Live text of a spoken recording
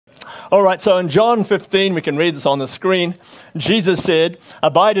All right, so in John 15, we can read this on the screen. Jesus said,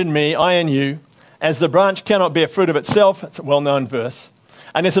 "Abide in me, I in you, as the branch cannot bear fruit of itself," it's a well-known verse,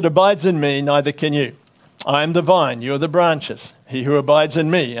 "unless it abides in me, neither can you. I am the vine, you are the branches. He who abides in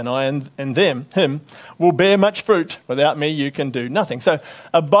me, and I in him, will bear much fruit. Without me, you can do nothing." So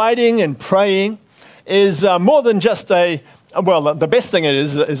abiding and praying is more than just the best thing it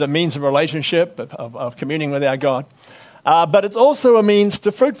is a means of relationship, of communing with our God. But it's also a means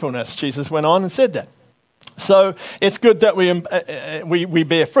to fruitfulness. Jesus went on and said that. So it's good that we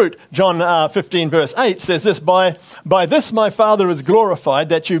bear fruit. John 15 verse 8 says this, by this my Father is glorified,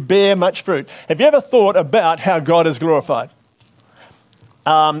 that you bear much fruit. Have you ever thought about how God is glorified?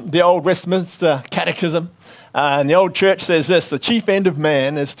 The old Westminster Catechism and the old church says this, the chief end of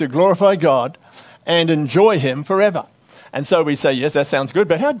man is to glorify God and enjoy him forever. And so we say, yes, that sounds good,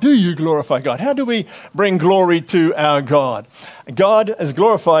 but how do you glorify God? How do we bring glory to our God? God is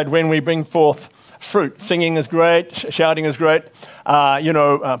glorified when we bring forth fruit. Singing is great, shouting is great,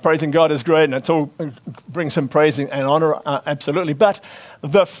 praising God is great, and it's all brings some praise and honor, absolutely. But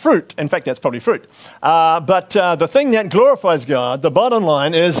the fruit, in fact, that's probably fruit. But the thing that glorifies God, the bottom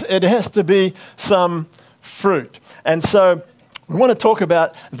line is it has to be some fruit. And so we want to talk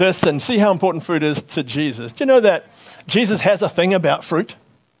about this and see how important fruit is to Jesus. Do you know that Jesus has a thing about fruit?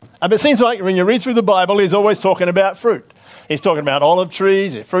 It seems like when you read through the Bible, he's always talking about fruit. He's talking about olive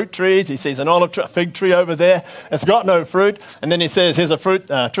trees, fruit trees. He sees an fig tree over there. It's got no fruit. And then he says, here's a fruit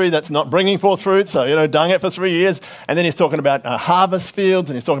tree that's not bringing forth fruit. So, dung it for 3 years. And then he's talking about harvest fields,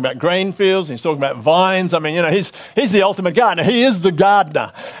 and he's talking about grain fields, and he's talking about vines. I mean, he's the ultimate gardener. He is the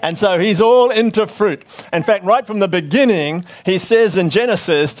gardener. And so he's all into fruit. In fact, right from the beginning, he says in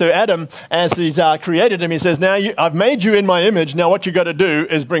Genesis to Adam, as he's created him, he says, now I've made you in my image. Now what you've got to do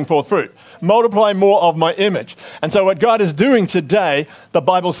is bring forth fruit. Multiply more of my image. And so what God is doing today, the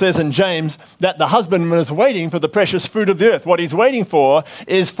Bible says in James, that the husbandman is waiting for the precious fruit of the earth. What he's waiting for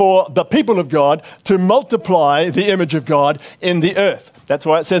is for the people of God to multiply the image of God in the earth. That's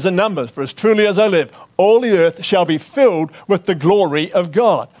why it says in Numbers, for as truly as I live, all the earth shall be filled with the glory of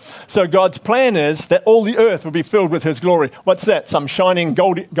God. So God's plan is that all the earth will be filled with his glory. What's that? Some shining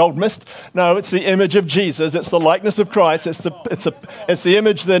gold mist? No, it's the image of Jesus. It's the likeness of Christ. It's the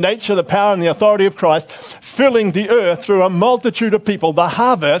image, the nature, the power, and the authority of Christ, filling the earth through a multitude of people, the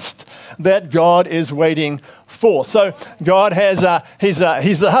harvest that God is waiting for. So God has, he's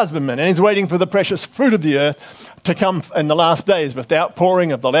the husbandman, and he's waiting for the precious fruit of the earth to come in the last days with the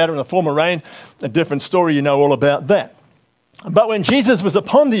outpouring of the latter and the former rain. A different story, you know all about that. But when Jesus was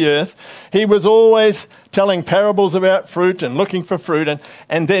upon the earth, he was always telling parables about fruit and looking for fruit,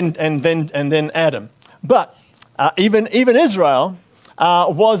 and then Adam. But even Israel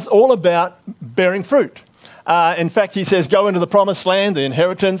was all about bearing fruit. In fact, he says, go into the promised land, the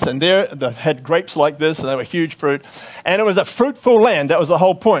inheritance, and there they had grapes like this, and they were huge fruit. And it was a fruitful land. That was the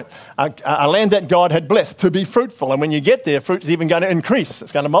whole point. A land that God had blessed to be fruitful. And when you get there, fruit is even going to increase.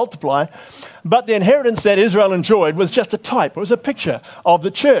 It's going to multiply. But the inheritance that Israel enjoyed was just a type. It was a picture of the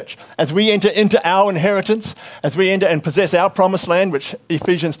church. As we enter into our inheritance, as we enter and possess our promised land, which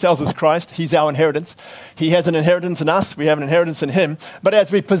Ephesians tells us Christ, he's our inheritance. He has an inheritance in us. We have an inheritance in him. But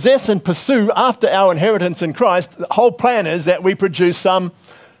as we possess and pursue after our inheritance in Christ, the whole plan is that we produce some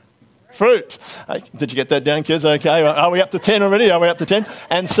fruit. Did you get that down, kids? Okay. Are we up to 10 already? Are we up to 10?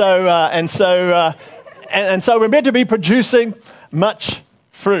 And so we're meant to be producing much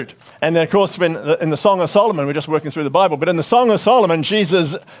fruit. And then, of course, in the Song of Solomon, we're just working through the Bible, but in the Song of Solomon,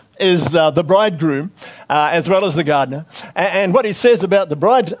 Jesus is the bridegroom as well as the gardener. And what he says about the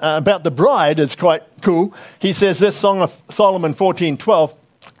bride is quite cool. He says this, Song of Solomon 14:12,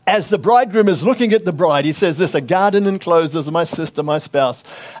 as the bridegroom is looking at the bride, he says this, a garden enclosed is my sister, my spouse,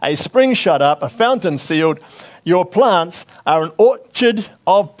 a spring shut up, a fountain sealed. Your plants are an orchard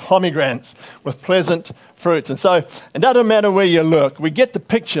of pomegranates with pleasant fruits. And so it doesn't matter where you look, we get the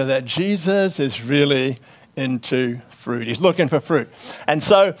picture that Jesus is really into fruit. He's looking for fruit. And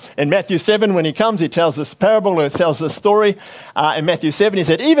so in Matthew 7, when he comes, he tells this parable, or tells this story. In Matthew 7, he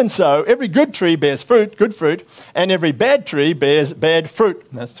said, even so, every good tree bears fruit, good fruit, and every bad tree bears bad fruit.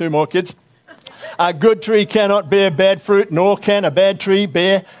 That's two more, kids. A good tree cannot bear bad fruit, nor can a bad tree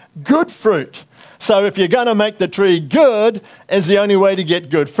bear good fruit. So if you're going to make the tree good, is the only way to get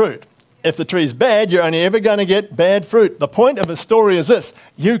good fruit. If the tree's bad, you're only ever going to get bad fruit. The point of a story is this: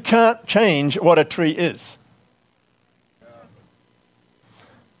 you can't change what a tree is.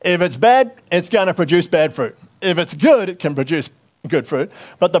 If it's bad, it's going to produce bad fruit. If it's good, it can produce good fruit.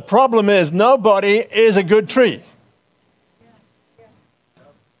 But the problem is nobody is a good tree.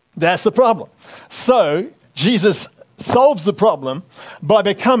 That's the problem. So Jesus solves the problem by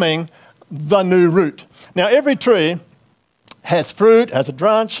becoming the new root. Now, every tree has fruit, has a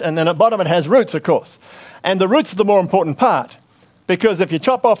branch, and then at the bottom it has roots, of course. And the roots are the more important part, because if you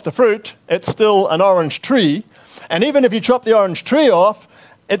chop off the fruit, it's still an orange tree. And even if you chop the orange tree off,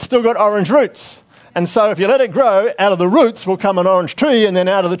 it's still got orange roots. And so if you let it grow, out of the roots will come an orange tree, and then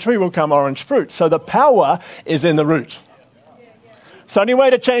out of the tree will come orange fruit. So the power is in the root. So the only way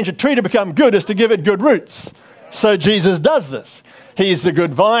to change a tree to become good is to give it good roots. So Jesus does this. He's the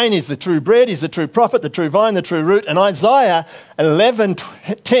good vine, he's the true bread, he's the true prophet, the true vine, the true root. And Isaiah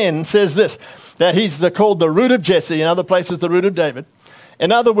 11:10 says this, that he's called the root of Jesse, in other places the root of David.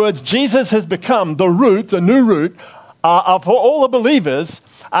 In other words, Jesus has become the root, the new root, of all the believers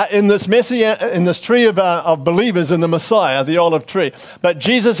in this tree of believers in the Messiah, the olive tree. But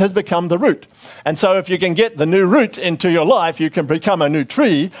Jesus has become the root. And so if you can get the new root into your life, you can become a new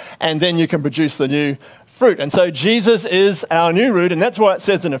tree, and then you can produce the new fruit. And so Jesus is our new root, and that's why it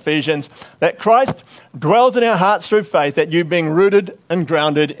says in Ephesians that Christ dwells in our hearts through faith, that you being rooted and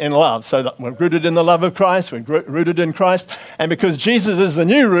grounded in love. So that we're rooted in the love of Christ, we're rooted in Christ, and because Jesus is the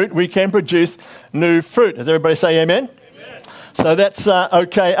new root, we can produce new fruit. Does everybody say amen? Amen. So that's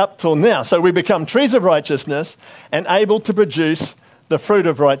okay up till now. So we become trees of righteousness and able to produce the fruit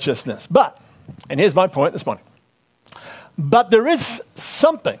of righteousness. But, and here's my point this morning, but there is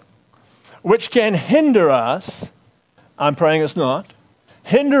something which can hinder us, I'm praying it's not,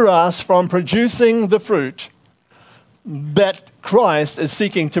 hinder us from producing the fruit that Christ is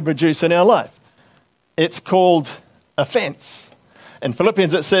seeking to produce in our life. It's called offense. In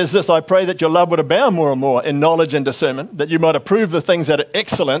Philippians it says this, I pray that your love would abound more and more in knowledge and discernment, that you might approve the things that are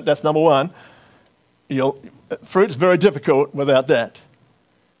excellent. That's number one. Fruit's very difficult without that.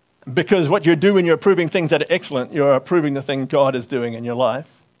 Because what you do when you're approving things that are excellent, you're approving the thing God is doing in your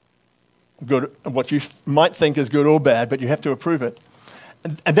life. Good, what you might think is good or bad, but you have to approve it.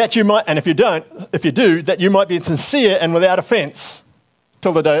 And that you might, and if you do, that you might be sincere and without offense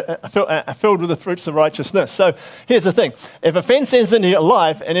till the day filled with the fruits of righteousness. So here's the thing. If offense enters into your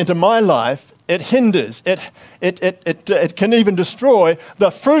life and into my life, it hinders, it can even destroy the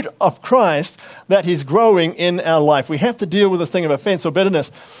fruit of Christ that he's growing in our life. We have to deal with the thing of offense or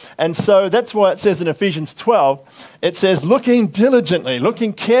bitterness. And so that's why it says in Ephesians 12, it says looking diligently,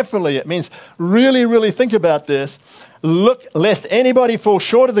 looking carefully. It means really, really think about this. Look, lest anybody fall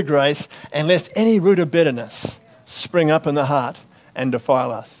short of the grace and lest any root of bitterness spring up in the heart and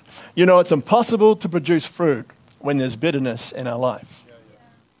defile us. You know, it's impossible to produce fruit when there's bitterness in our life.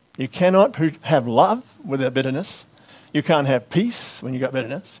 You cannot have love without bitterness. You can't have peace when you've got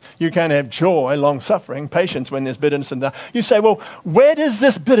bitterness. You can't have joy, long-suffering, patience when there's bitterness in there. You say, well, where does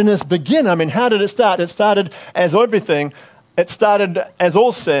this bitterness begin? I mean, how did it start? It started as everything. It started as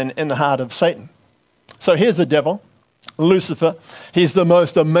all sin in the heart of Satan. So here's the devil, Lucifer. He's the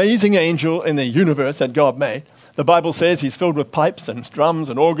most amazing angel in the universe that God made. The Bible says he's filled with pipes and drums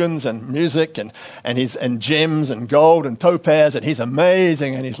and organs and music and gems and gold and topaz, and he's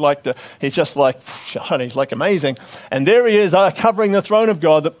amazing, and he's just like amazing. And there he is covering the throne of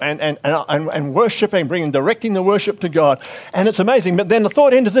God and worshiping, directing the worship to God. And it's amazing. But then the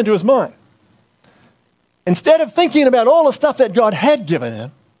thought enters into his mind. Instead of thinking about all the stuff that God had given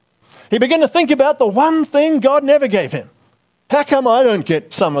him, he began to think about the one thing God never gave him. How come I don't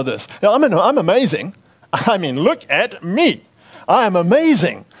get some of this? I'm amazing. I mean, look at me. I am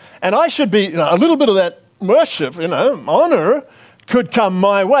amazing. And I should be, a little bit of that worship, honor could come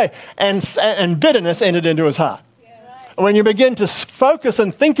my way. And bitterness entered into his heart. Yeah, right. When you begin to focus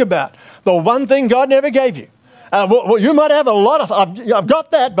and think about the one thing God never gave you. Well, you might have a lot of, I've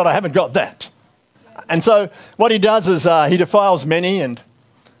got that, but I haven't got that. And so what he does is he defiles many, and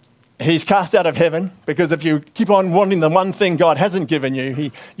he's cast out of heaven, because if you keep on wanting the one thing God hasn't given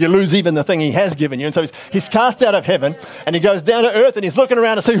you, you lose even the thing he has given you. And so he's cast out of heaven, and he goes down to earth, and he's looking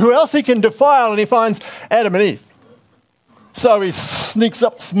around to see who else he can defile, and he finds Adam and Eve. So he sneaks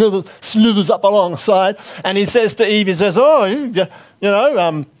up, slithers up alongside, and he says to Eve, he says, and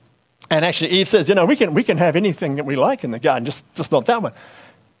actually Eve says, we can have anything that we like in the garden, just not that one.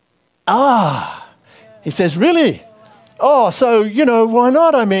 He says, really? Oh, so, why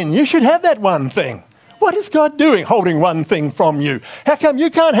not? I mean, you should have that one thing. What is God doing holding one thing from you? How come you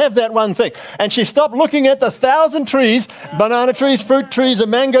can't have that one thing? And she stopped looking at the 1,000 trees, banana trees, fruit trees,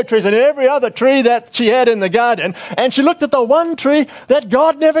 and mango trees, and every other tree that she had in the garden, and she looked at the one tree that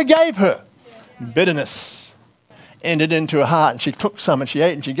God never gave her. Bitterness entered into her heart, and she took some, and she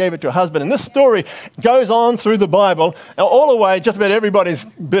ate, and she gave it to her husband. And this story goes on through the Bible, all the way, just about everybody's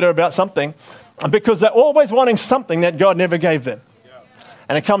bitter about something, because they're always wanting something that God never gave them.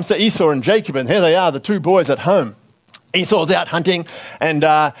 And it comes to Esau and Jacob, and here they are, the two boys at home. Esau's out hunting, and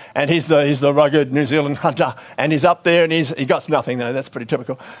he's the rugged New Zealand hunter, and he's up there, and he got nothing though. That's pretty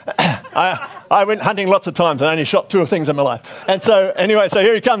typical. I went hunting lots of times, and I only shot 2 things in my life. And so anyway, so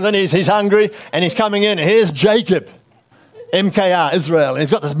here he comes, and he's hungry, and he's coming in. And here's Jacob, MKR, Israel, and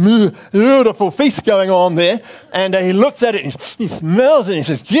he's got this beautiful feast going on there, and he looks at it, and he smells it, and he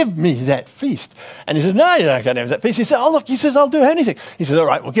says, "Give me that feast." And he says, "No, you're not going to have that feast." He says, "Oh look," he says, "I'll do anything." He says, "All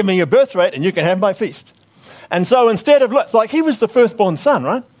right, well give me your birthright, and you can have my feast." And so instead of, it's like he was the firstborn son,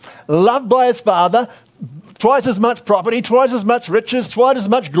 right? Loved by his father, twice as much property, twice as much riches, twice as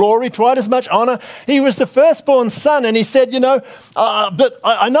much glory, twice as much honor. He was the firstborn son, and he said, but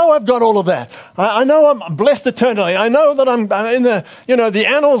I know I've got all of that. I know I'm blessed eternally. I know that I'm in the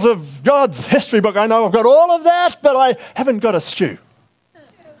annals of God's history book. I know I've got all of that, but I haven't got a stew.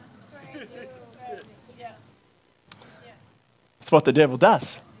 That's what the devil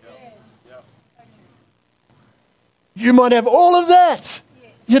does. You might have all of that.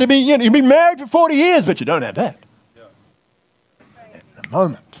 You've been married for 40 years, but you don't have that. In a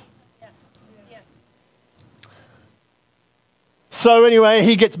moment. So anyway,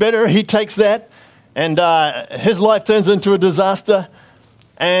 he gets better. He takes that, and his life turns into a disaster,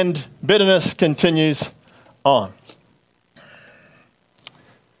 and bitterness continues on.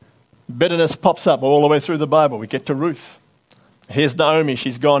 Bitterness pops up all the way through the Bible. We get to Ruth. Here's Naomi.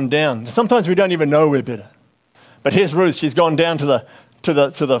 She's gone down. Sometimes we don't even know we're bitter. But here's Ruth. She's gone down to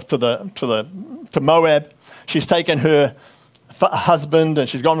Moab. She's taken her husband, and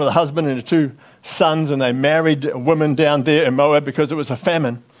she's gone with the husband and the 2 sons, and they married women down there in Moab because it was a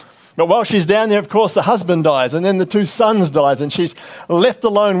famine. But while she's down there, of course, the husband dies, and then the 2 sons dies, and she's left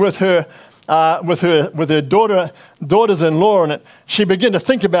alone with her daughters-in-law, and she began to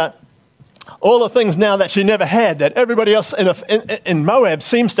think about all the things now that she never had, that everybody else in Moab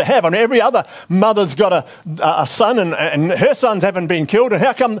seems to have. I mean, every other mother's got a son, and her sons haven't been killed. And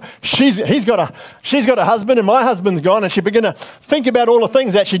how come she's got a husband, and my husband's gone? And she began to think about all the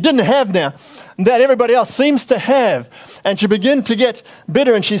things that she didn't have now, that everybody else seems to have. And she began to get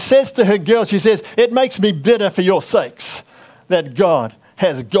bitter. And she says to her girls, she says, "It makes me bitter for your sakes that God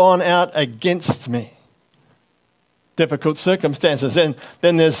has gone out against me." Difficult circumstances. And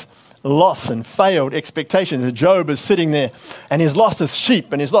then there's loss and failed expectations. Job is sitting there, and he's lost his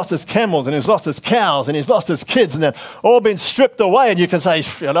sheep, and he's lost his camels, and he's lost his cows, and he's lost his kids, and they've all been stripped away. And you can say,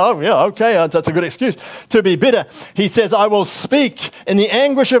 yeah, okay, that's a good excuse to be bitter. He says, "I will speak in the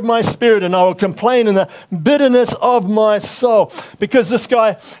anguish of my spirit, and I will complain in the bitterness of my soul." Because this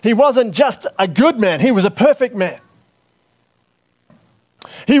guy, he wasn't just a good man, he was a perfect man.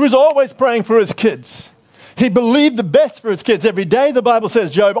 He was always praying for his kids. He believed the best for his kids. Every day, the Bible says,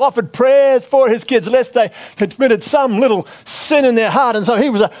 Job offered prayers for his kids lest they committed some little sin in their heart. And so he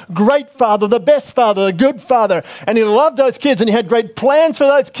was a great father, the best father, the good father. And he loved those kids, and he had great plans for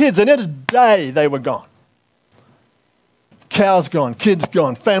those kids. And in a day, they were gone. Cows gone, kids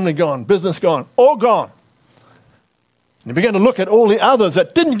gone, family gone, business gone, all gone. And he began to look at all the others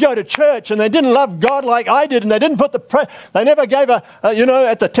that didn't go to church, and they didn't love God like I did, and they didn't put they never gave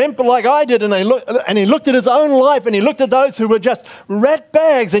at the temple like I did. And he looked at his own life, and he looked at those who were just rat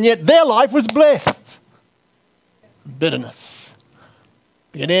bags, and yet their life was blessed. Bitterness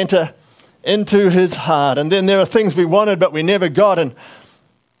began to enter into his heart. And then there are things we wanted but we never got, and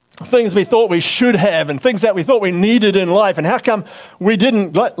things we thought we should have, and things that we thought we needed in life. And how come we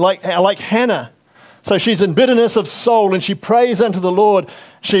didn't, like Hannah? So she's in bitterness of soul, and she prays unto the Lord.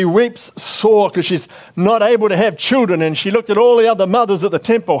 She weeps sore because she's not able to have children. And she looked at all the other mothers at the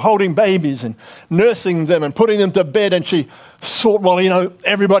temple holding babies and nursing them and putting them to bed. And she thought, well,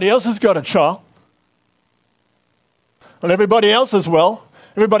 everybody else has got a child. Well, everybody else as well.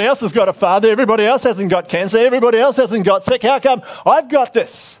 Everybody else has got a father. Everybody else hasn't got cancer. Everybody else hasn't got sick. How come I've got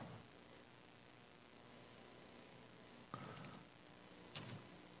this?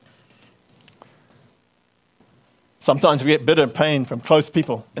 Sometimes we get bitter pain from close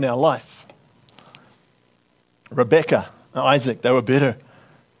people in our life. Rebecca and Isaac, they were bitter.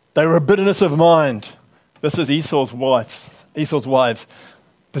 They were a bitterness of mind. This is Esau's wives.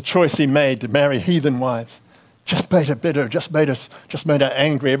 The choice he made to marry heathen wives just made her bitter, just made her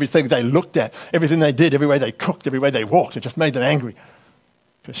angry. Everything they looked at, everything they did, every way they cooked, every way they walked, it just made them angry.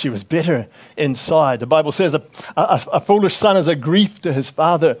 Because she was bitter inside. The Bible says a foolish son is a grief to his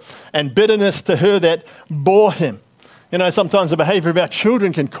father, and bitterness to her that bore him. Sometimes the behavior of our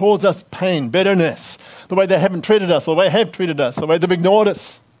children can cause us pain, bitterness. The way they haven't treated us, the way they have treated us, the way they've ignored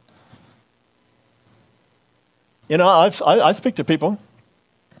us. I speak to people.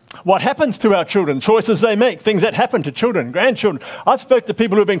 What happens to our children, choices they make, things that happen to children, grandchildren. I've spoken to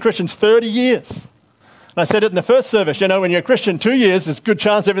people who have been Christians 30 years. And I said it in the first service, when you're a Christian 2 years, there's a good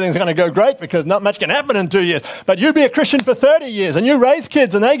chance everything's going to go great because not much can happen in 2 years. But you be a Christian for 30 years and you raise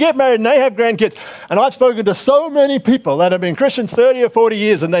kids and they get married and they have grandkids. And I've spoken to so many people that have been Christians 30 or 40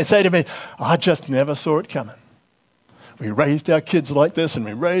 years and they say to me, I just never saw it coming. We raised our kids like this and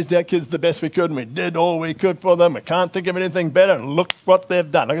we raised our kids the best we could and we did all we could for them. We can't think of anything better and look what they've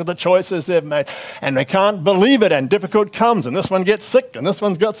done. Look at the choices they've made. And they can't believe it and difficult comes and this one gets sick and this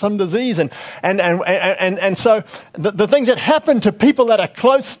one's got some disease. And so the things that happen to people that are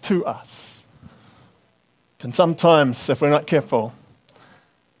close to us can sometimes, if we're not careful,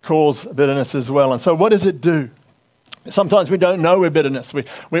 cause bitterness as well. And so what does it do? Sometimes we don't know we're bitterness.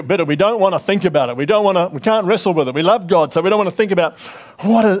 We're bitter. We don't want to think about it. We can't wrestle with it. We love God, so we don't want to think about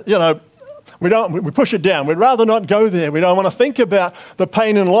we push it down. We'd rather not go there. We don't want to think about the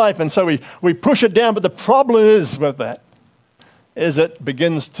pain in life, and so we push it down. But the problem is with that is it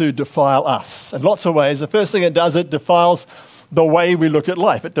begins to defile us in lots of ways. The first thing it does, it defiles the way we look at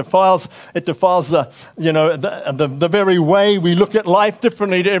life. It defiles the very way we look at life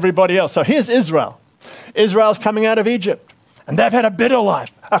differently to everybody else. So here's Israel. Israel's coming out of Egypt, and they've had a bitter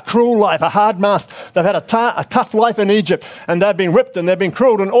life, a cruel life, a hard master. They've had a tough life in Egypt, and they've been whipped and they've been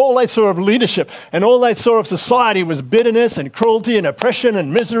cruel, and all they saw of leadership and all they saw of society was bitterness and cruelty and oppression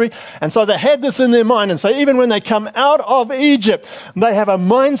and misery. And so they had this in their mind, and so even when they come out of Egypt, they have a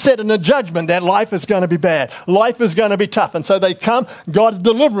mindset and a judgment that life is going to be bad, life is going to be tough. And so they come, God's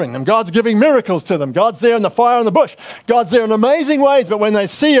delivering them, God's giving miracles to them, God's there in the fire in the bush, God's there in amazing ways, but when they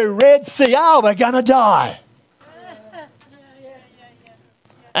see a Red Sea, we're going to die.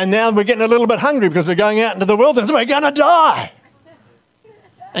 And now we're getting a little bit hungry because we're going out into the wilderness. We're going to die.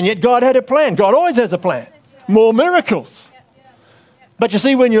 And yet God had a plan. God always has a plan. More miracles. But you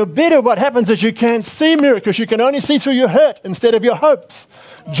see, when you're bitter, what happens is you can't see miracles. You can only see through your hurt instead of your hopes.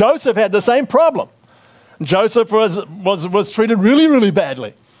 Joseph had the same problem. Joseph was treated really, really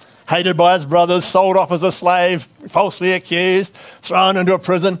badly. Hated by his brothers, sold off as a slave, falsely accused, thrown into a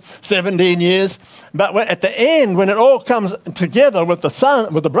prison, 17 years. But at the end, when it all comes together with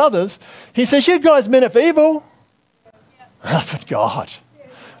the brothers, he says, you guys meant it for evil.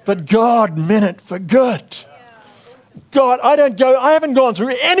 But God meant it for good. God, I haven't gone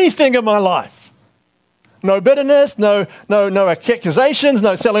through anything in my life. No bitterness, no accusations,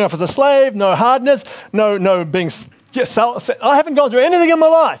 no selling off as a slave, no hardness, no being... I haven't gone through anything in my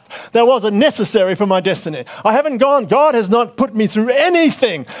life that wasn't necessary for my destiny. God has not put me through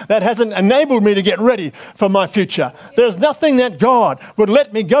anything that hasn't enabled me to get ready for my future. There's nothing that God would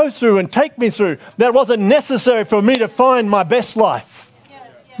let me go through and take me through that wasn't necessary for me to find my best life.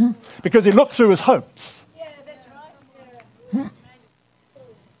 Because he looked through his hopes. Yeah, that's right.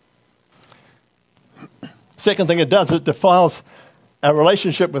 Second thing it does, it defiles our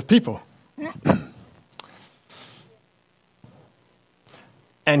relationship with people.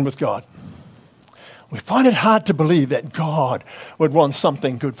 And with God. We find it hard to believe that God would want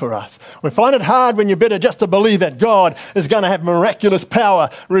something good for us. We find it hard when you're bitter just to believe that God is going to have miraculous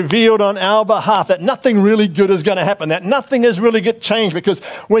power revealed on our behalf, that nothing really good is going to happen, that nothing is really going to change, because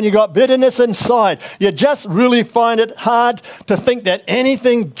when you got bitterness inside, you just really find it hard to think that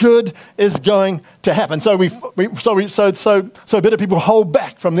anything good is going to happen. So bitter people hold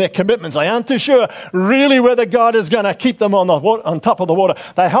back from their commitments. They aren't too sure really whether God is going to keep them on top of the water.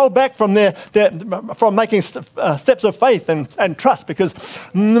 They hold back from from making steps of faith and trust, because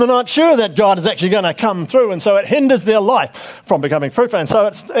they're not sure that God is actually going to come through, and so it hinders their life from becoming fruitful, and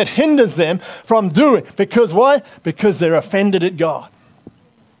so it hinders them from doing. Because why? Because they're offended at God.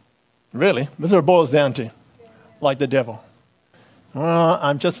 Really, this is what it boils down to, like the devil.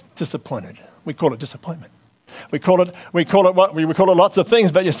 I'm just disappointed. We call it disappointment. We call it lots of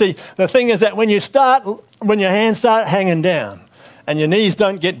things, but you see, the thing is that when your hands start hanging down and your knees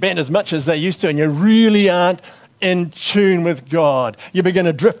don't get bent as much as they used to, and you really aren't in tune with God, you begin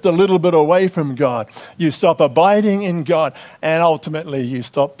to drift a little bit away from God. You stop abiding in God, and ultimately you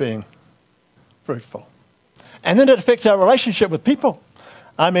stop being fruitful. And then it affects our relationship with people.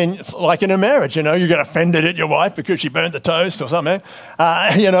 I mean, it's like in a marriage, you get offended at your wife because she burnt the toast or something.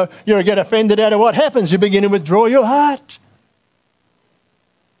 You get offended out of what happens. You begin to withdraw your heart.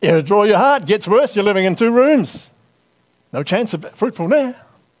 You withdraw your heart, gets worse, you're living in 2 rooms. No chance of fruitful there.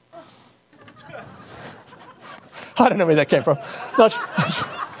 I don't know where that came from.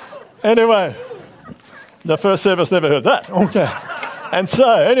 Anyway, the first service never heard that. Okay. And so,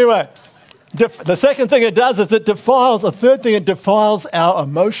 anyway, the second thing it does is the third thing, it defiles our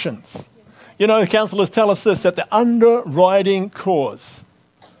emotions. The counselors tell us this, that the underwriting cause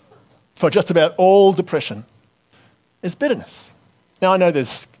for just about all depression is bitterness. Now, I know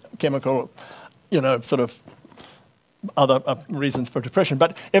there's chemical sort of other reasons for depression.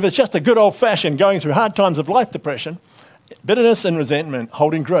 But if it's just a good old-fashioned going through hard times of life depression, bitterness and resentment,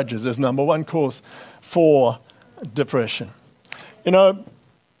 holding grudges is number one cause for depression. It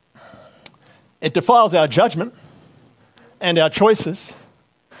defiles our judgment and our choices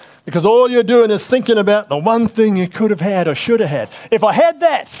because all you're doing is thinking about the one thing you could have had or should have had. If I had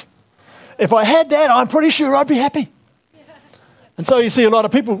that, I'm pretty sure I'd be happy. And so you see a lot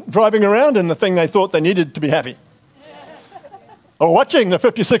of people driving around in the thing they thought they needed to be happy. Or watching the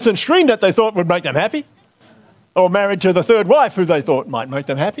 56-inch screen that they thought would make them happy. Or married to the third wife who they thought might make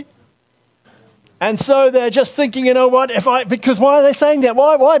them happy. And so they're just thinking, because why are they saying that?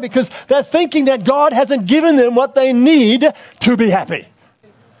 Why? Because they're thinking that God hasn't given them what they need to be happy.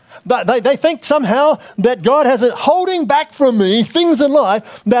 They think somehow that God has it holding back from me things in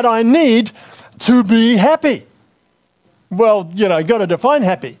life that I need to be happy. Well, you've got to define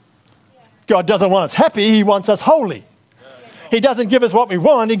happy. God doesn't want us happy, He wants us holy. He doesn't give us what we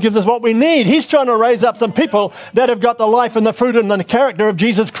want, He gives us what we need. He's trying to raise up some people that have got the life and the fruit and the character of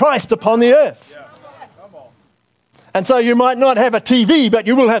Jesus Christ upon the earth. Yeah. Come on. And so you might not have a TV, but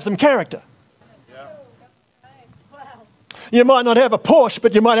you will have some character. Yeah. You might not have a Porsche,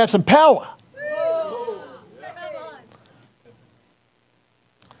 but you might have some power.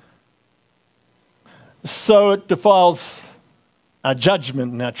 So it defiles our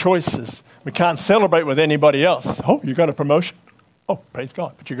judgment and our choices. We can't celebrate with anybody else. Oh, you got a promotion? Oh, praise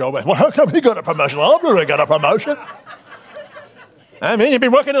God. But you go away. Well, how come he got a promotion? Well, I've never got a promotion. I mean, you've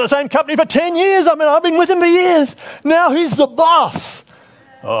been working at the same company for 10 years. I mean, I've been with him for years. Now he's the boss.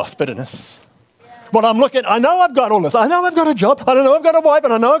 Oh, it's bitterness. Well, I know I've got all this. I know I've got a job. I know I've got a wife,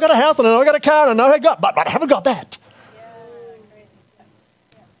 and I know I've got a house, and I know I've got a car, and I know I've got, but I haven't got that.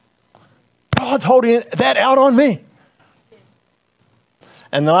 God's holding that out on me.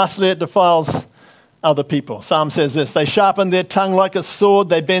 And lastly, it defiles other people. Psalm says this: they sharpen their tongue like a sword,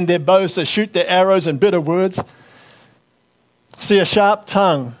 they bend their bows, they shoot their arrows in bitter words. See, a sharp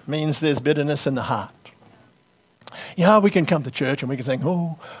tongue means there's bitterness in the heart. We can come to church and we can sing,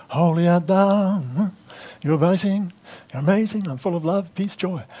 oh, holy art thou, you're amazing, I'm full of love, peace,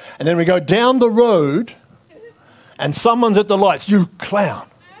 joy. And then we go down the road and someone's at the lights, you clown,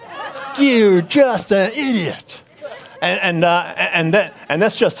 you just an idiot. And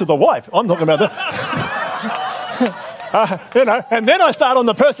that's just to the wife. I'm talking about that. And then I start on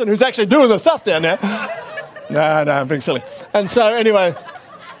the person who's actually doing the stuff down there. No, I'm being silly. And so anyway,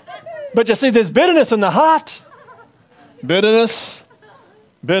 but you see, there's bitterness in the heart. Bitterness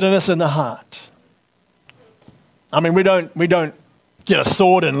in the heart. I mean, we don't get a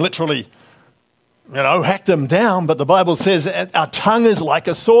sword and literally, hack them down, but the Bible says our tongue is like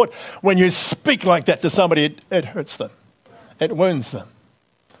a sword. When you speak like that to somebody, it hurts them. It wounds them.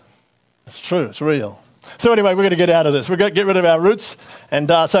 It's true, it's real. So anyway, we're going to get out of this. We're going to get rid of our roots. And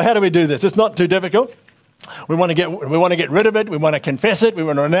so how do we do this? It's not too difficult. We want to get rid of it. We want to confess it. We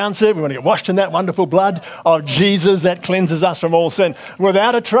want to renounce it. We want to get washed in that wonderful blood of Jesus that cleanses us from all sin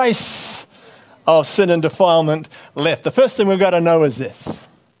without a trace of sin and defilement left. The first thing we've got to know is this.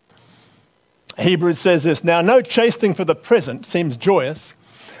 Hebrews says this: now no chastening for the present seems joyous,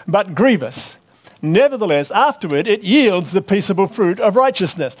 but grievous. Nevertheless, afterward, it yields the peaceable fruit of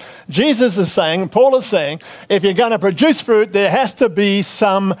righteousness. Jesus is saying, Paul is saying, if you're going to produce fruit, there has to be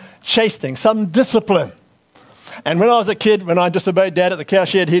some chastening, some discipline. And when I was a kid, when I disobeyed Dad at the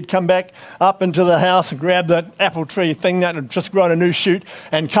cowshed, he'd come back up into the house and grab that apple tree thing that had just grown a new shoot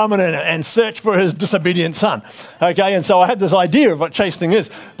and come in and search for his disobedient son. Okay, and so I had this idea of what chastening is.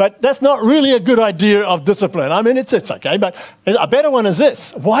 But that's not really a good idea of discipline. I mean, it's okay, but a better one is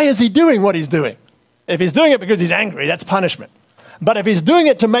this. Why is he doing what he's doing? If he's doing it because he's angry, that's punishment. But if he's doing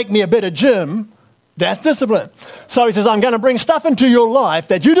it to make me a better Jim, that's discipline. So he says, I'm going to bring stuff into your life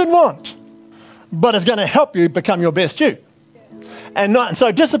that you didn't want, but it's going to help you become your best you. And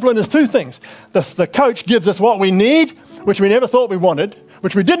so discipline is two things. The coach gives us what we need, which we never thought we wanted,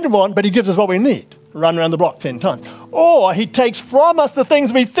 which we didn't want, but he gives us what we need. Run around the block 10 times. Or he takes from us the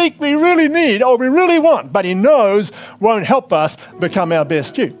things we think we really need or we really want, but he knows won't help us become our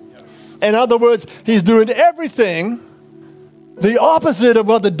best you. In other words, he's doing everything the opposite of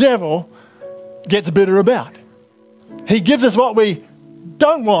what the devil gets bitter about. He gives us what we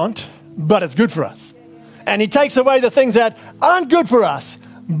don't want, but it's good for us. And he takes away the things that aren't good for us,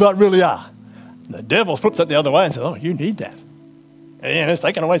 but really are. The devil flips it the other way and says, oh, you need that. And it's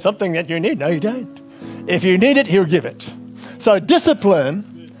taking away something that you need. No, you don't. If you need it, he'll give it. So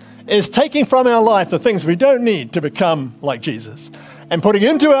discipline is taking from our life the things we don't need to become like Jesus and putting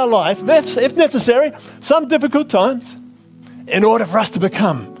into our life, if necessary, some difficult times in order for us to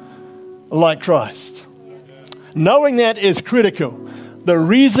become like Christ. Knowing that is critical. The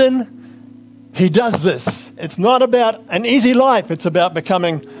reason he does this, it's not about an easy life, it's about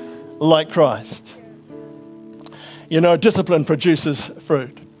becoming like Christ. You know, discipline produces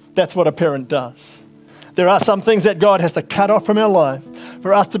fruit. That's what a parent does. There are some things that God has to cut off from our life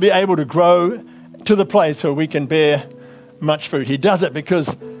for us to be able to grow to the place where we can bear much fruit. He does it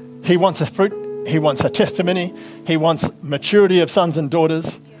because he wants a fruit, he wants a testimony, he wants maturity of sons and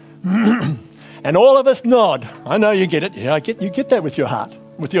daughters. And all of us nod. I know you get it. Yeah, you get that with your heart,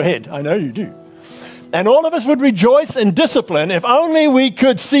 with your head. I know you do. And all of us would rejoice in discipline if only we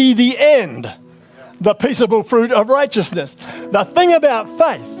could see the end, the peaceable fruit of righteousness. The thing about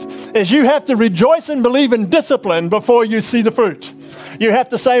faith is you have to rejoice and believe in discipline before you see the fruit. You have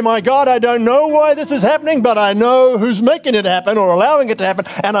to say, my God, I don't know why this is happening, but I know who's making it happen or allowing it to happen,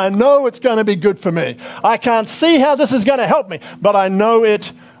 and I know it's going to be good for me. I can't see how this is going to help me, but I know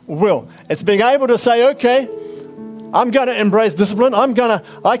it will. It's being able to say, okay, I'm going to embrace discipline. I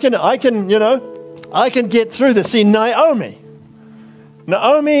can get through this. See, Naomi,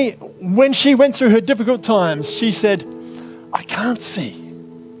 when she went through her difficult times, she said, I can't see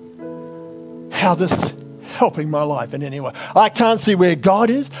how this is helping my life in any way. I can't see where God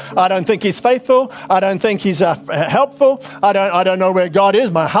is. I don't think he's faithful. I don't think he's helpful. I don't know where God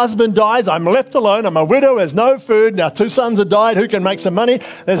is. My husband dies. I'm left alone. I'm a widow. There's no food. Now 2 sons have died. Who can make some money?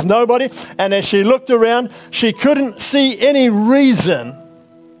 There's nobody. And as she looked around, she couldn't see any reason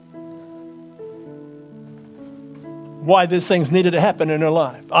why these things needed to happen in her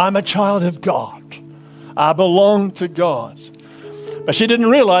life. I'm a child of God. I belong to God. But she didn't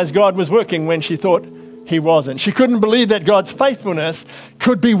realize God was working when she thought he wasn't. She couldn't believe that God's faithfulness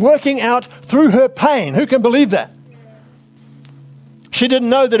could be working out through her pain. Who can believe that? She didn't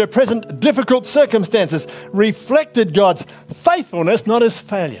know that her present difficult circumstances reflected God's faithfulness, not his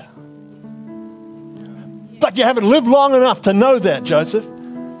failure. But you haven't lived long enough to know that, Joseph.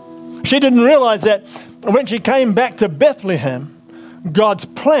 She didn't realize that when she came back to Bethlehem, God's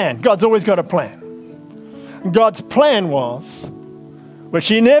always got a plan. God's plan was, which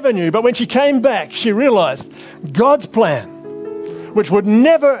she never knew, but when she came back, she realized God's plan, which would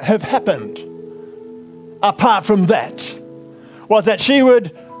never have happened apart from that, was that she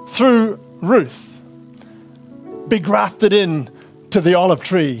would, through Ruth, be grafted in to the olive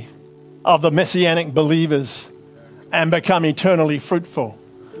tree of the Messianic believers and become eternally fruitful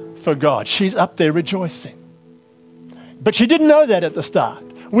for God. She's up there rejoicing. But she didn't know that at the start.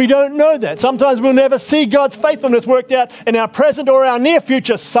 We don't know that. Sometimes we'll never see God's faithfulness worked out in our present or our near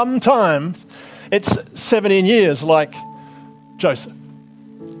future. Sometimes it's 17 years like Joseph.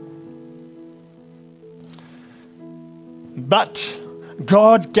 But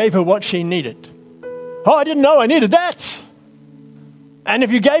God gave her what she needed. Oh, I didn't know I needed that. And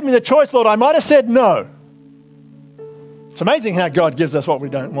if you gave me the choice, Lord, I might have said no. It's amazing how God gives us what we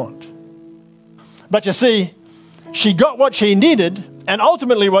don't want. But you see, she got what she needed and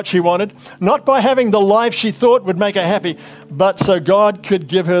ultimately what she wanted, not by having the life she thought would make her happy, but so God could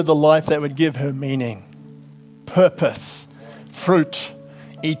give her the life that would give her meaning, purpose, fruit,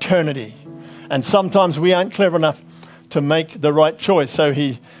 eternity. And sometimes we aren't clever enough to make the right choice, so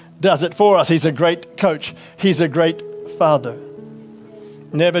he does it for us. He's a great coach. He's a great father.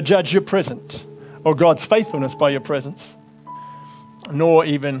 Never judge your present or God's faithfulness by your presence, nor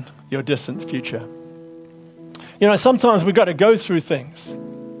even your distant future. You know, sometimes we've got to go through things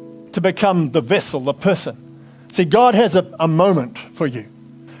to become the vessel, the person. See, God has a moment for you.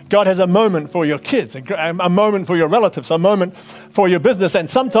 God has a moment for your kids, a moment for your relatives, a moment for your business. And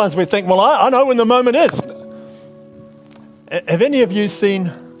sometimes we think, well, I know when the moment is. Have any of you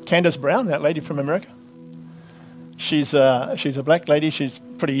seen Candace Brown, that lady from America? She's a black lady. She's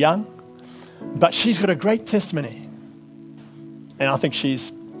pretty young. But she's got a great testimony. And I think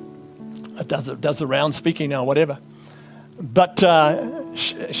she's does the round speaking now, whatever. But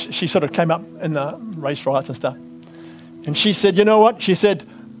she sort of came up in the race riots and stuff. And she said, you know what? She said,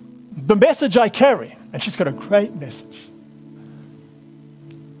 the message I carry, and she's got a great message.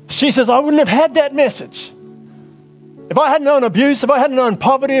 She says, I wouldn't have had that message if I hadn't known abuse, if I hadn't known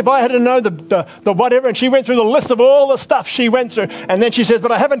poverty, if I hadn't known the whatever. And she went through the list of all the stuff she went through. And then she says,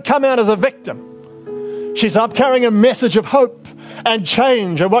 but I haven't come out as a victim. She says, I'm carrying a message of hope and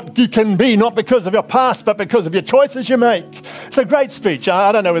change of what you can be, not because of your past, but because of your choices you make. It's a great speech.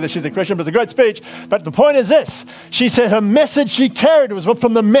 I don't know whether she's a Christian, but it's a great speech. But the point is this. She said her message she carried was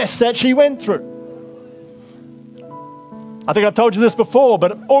from the mess that she went through. I think I've told you this before,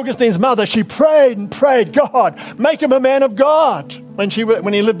 but Augustine's mother, she prayed and prayed, God, make him a man of God when he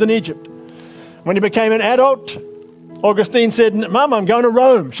lived in Egypt. When he became an adult, Augustine said, Mum, I'm going to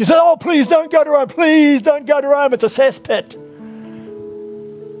Rome. She said, oh, please don't go to Rome. Please don't go to Rome. It's a cesspit.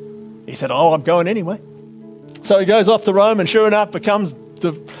 He said, oh, I'm going anyway. So he goes off to Rome and sure enough becomes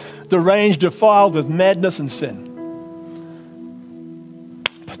deranged, defiled with madness and sin.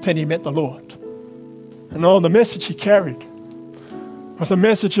 But then he met the Lord. And the message he carried was a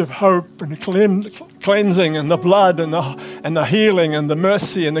message of hope and cleansing and the blood and the healing and the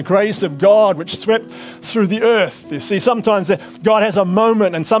mercy and the grace of God which swept through the earth. You see, sometimes God has a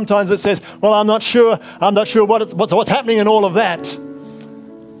moment and sometimes it says, well, I'm not sure what's happening in all of that.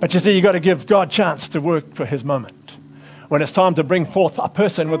 But you see, you've got to give God a chance to work for his moment. When it's time to bring forth a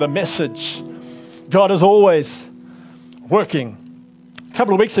person with a message, God is always working. A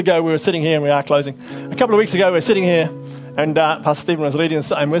couple of weeks ago, we were sitting here, and we are closing. A couple of weeks ago, we were sitting here, and Pastor Stephen was leading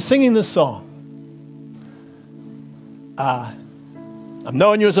us, and we're singing this song. I've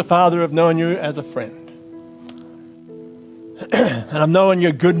known you as a father, I've known you as a friend. And I've known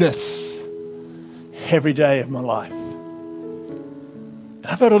your goodness every day of my life.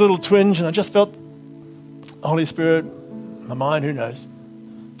 I felt a little twinge, and I just felt Holy Spirit, my mind, who knows,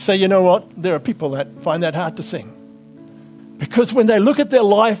 say, you know what? There are people that find that hard to sing. Because when they look at their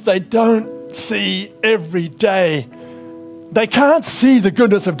life, they don't see every day. They can't see the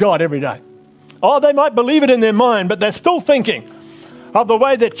goodness of God every day. Oh, they might believe it in their mind, but they're still thinking of the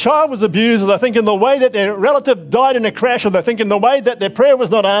way their child was abused, or they're thinking the way that their relative died in a crash, or they're thinking the way that their prayer was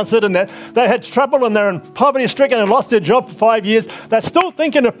not answered, and that they had trouble and they're in poverty-stricken and lost their job for 5 years. They're still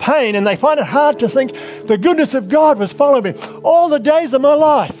thinking of pain, and they find it hard to think the goodness of God was following me all the days of my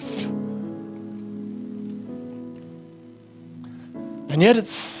life. And yet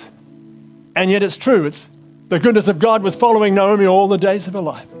it's true. It's the goodness of God was following Naomi all the days of her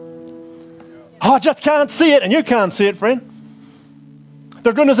life. Oh, I just can't see it, and you can't see it, friend.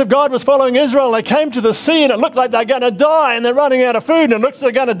 The goodness of God was following Israel. They came to the sea, and it looked like they're going to die, and they're running out of food, and it looks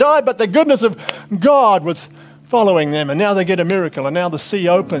like they're going to die, but the goodness of God was following them, and now they get a miracle, and now the sea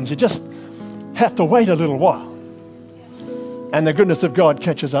opens. You just have to wait a little while, and the goodness of God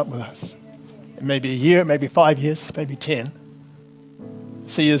catches up with us. It may be a year, maybe 5 years, maybe 10.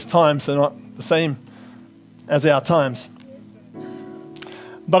 Seers' times are not the same as our times.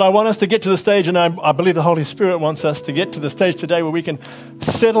 But I want us to get to the stage, and I believe the Holy Spirit wants us to get to the stage today where we can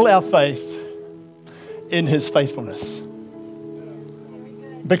settle our faith in his faithfulness.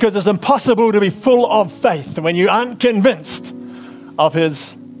 Because it's impossible to be full of faith when you aren't convinced of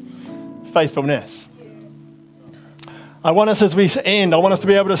his faithfulness. I want us, as we end, I want us to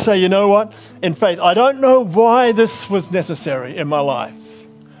be able to say, you know what? In faith, I don't know why this was necessary in my life,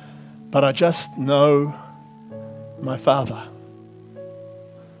 but I just know my Father.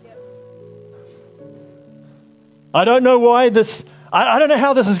 I don't know why this, I don't know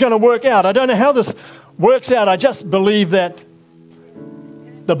how this is going to work out. I don't know how this works out. I just believe that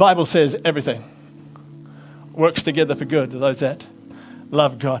the Bible says everything works together for good to those that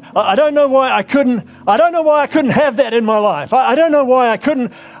love God. I don't know why I couldn't have that in my life. I don't know why I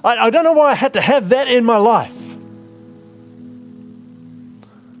couldn't, I don't know why I had to have that in my life.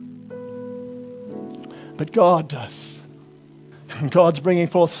 But God does. And God's bringing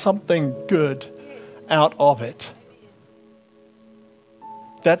forth something good out of it.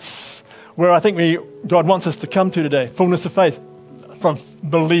 That's where I think God wants us to come to today. Fullness of faith from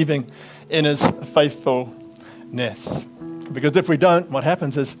believing in his faithfulness. Because if we don't, what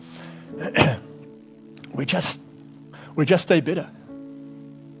happens is we just stay bitter.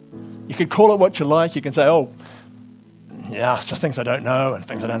 You can call it what you like. You can say, oh, yeah, it's just things I don't know and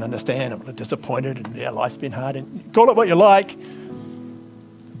things I don't understand. I'm disappointed and yeah, life's been hard. And call it what you like.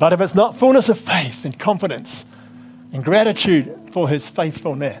 But if it's not fullness of faith and confidence and gratitude for his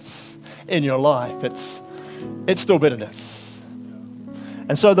faithfulness in your life, it's still bitterness.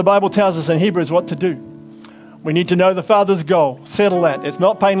 And so the Bible tells us in Hebrews what to do. We need to know the Father's goal. Settle that. It's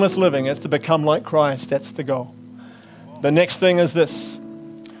not painless living. It's to become like Christ. That's the goal. The next thing is this.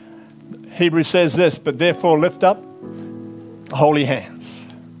 Hebrews says this, but therefore lift up holy hands.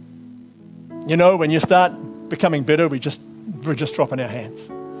 You know, when you start becoming bitter, we're just dropping our hands.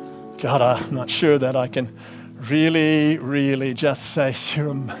 God, I'm not sure that I can really just say, you're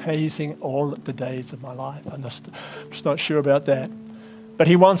amazing all the days of my life. I'm just not sure about that. But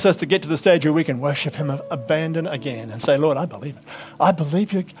he wants us to get to the stage where we can worship him, abandon again, and say, Lord, I believe it. I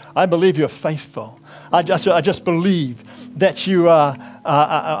believe you. I believe you're faithful. I just believe that you are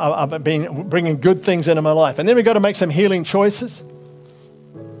bringing good things into my life. And then we've got to make some healing choices.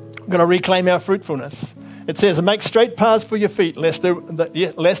 We've got to reclaim our fruitfulness. It says, make straight paths for your feet,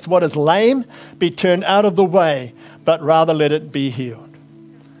 lest what is lame be turned out of the way, but rather let it be healed.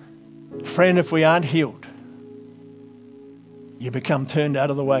 Friend, if we aren't healed, you become turned out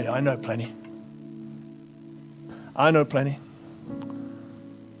of the way. I know plenty. I know plenty.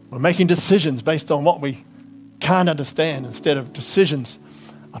 We're making decisions based on what we can't understand instead of decisions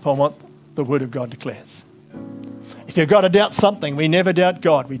upon what the Word of God declares. If you've got to doubt something, we never doubt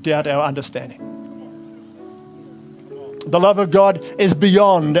God. We doubt our understanding. The love of God is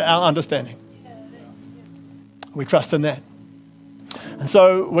beyond our understanding. We trust in that. And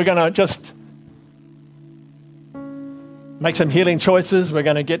so we're going to just make some healing choices. We're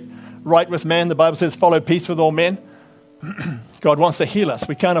going to get right with man. The Bible says, follow peace with all men. God wants to heal us.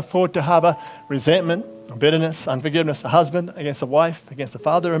 We can't afford to harbor resentment, bitterness, unforgiveness, a husband against a wife, against a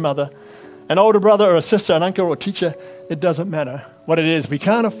father or mother, an older brother or a sister, an uncle or a teacher. It doesn't matter what it is. We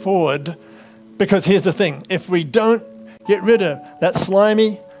can't afford, because here's the thing. If we don't get rid of that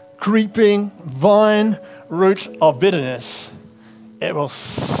slimy, creeping vine root of bitterness, it will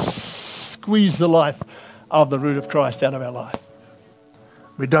squeeze the life of the root of Christ out of our life.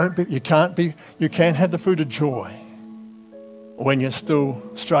 You can't have the fruit of joy when you're still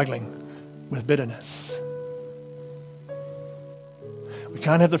struggling with bitterness. We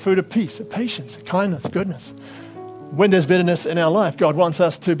can't have the fruit of peace, of patience, of kindness, goodness when there's bitterness in our life. God wants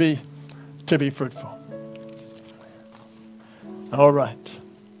us to be fruitful. All right.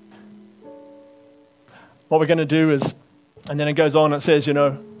 What we're going to do is, and then it goes on, it says,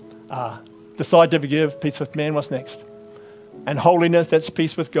 decide to forgive, peace with man, what's next? And holiness, that's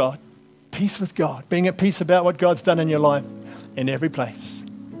peace with God. Peace with God, being at peace about what God's done in your life in every place.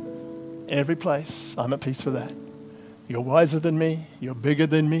 Every place, I'm at peace with that. You're wiser than me, you're bigger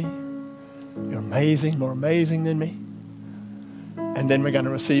than me, you're amazing, more amazing than me. And then we're going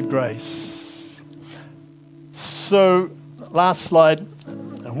to receive grace. So, last slide,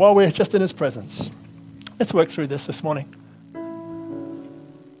 and while we're just in His presence, let's work through this morning.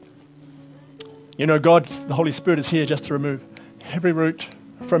 God, the Holy Spirit is here just to remove every root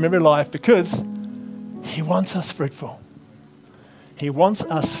from every life because He wants us fruitful. He wants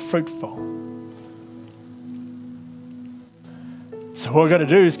us fruitful. So what we're going to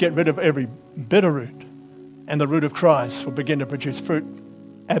do is get rid of every bitter root, and the root of Christ will begin to produce fruit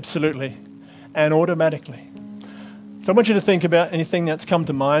absolutely and automatically. So I want you to think about anything that's come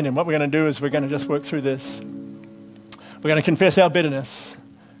to mind, and what we're going to do is we're going to just work through this. We're going to confess our bitterness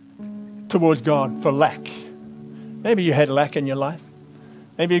towards God for lack. Maybe you had lack in your life.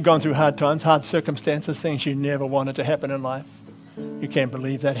 Maybe you've gone through hard times, hard circumstances, things you never wanted to happen in life. You can't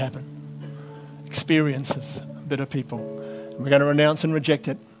believe that happened. Experiences, bitter people. And we're going to renounce and reject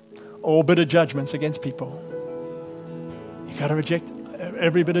it. All bitter judgments against people. You've got to reject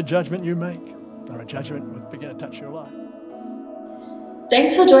every bit of judgment you make, or a judgment will begin to touch your life.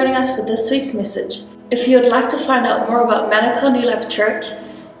 Thanks for joining us for this week's message. If you would like to find out more about Manukau New Life Church,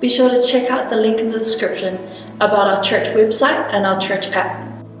 be sure to check out the link in the description about our church website and our church app.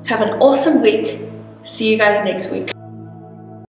 Have an awesome week. See you guys next week.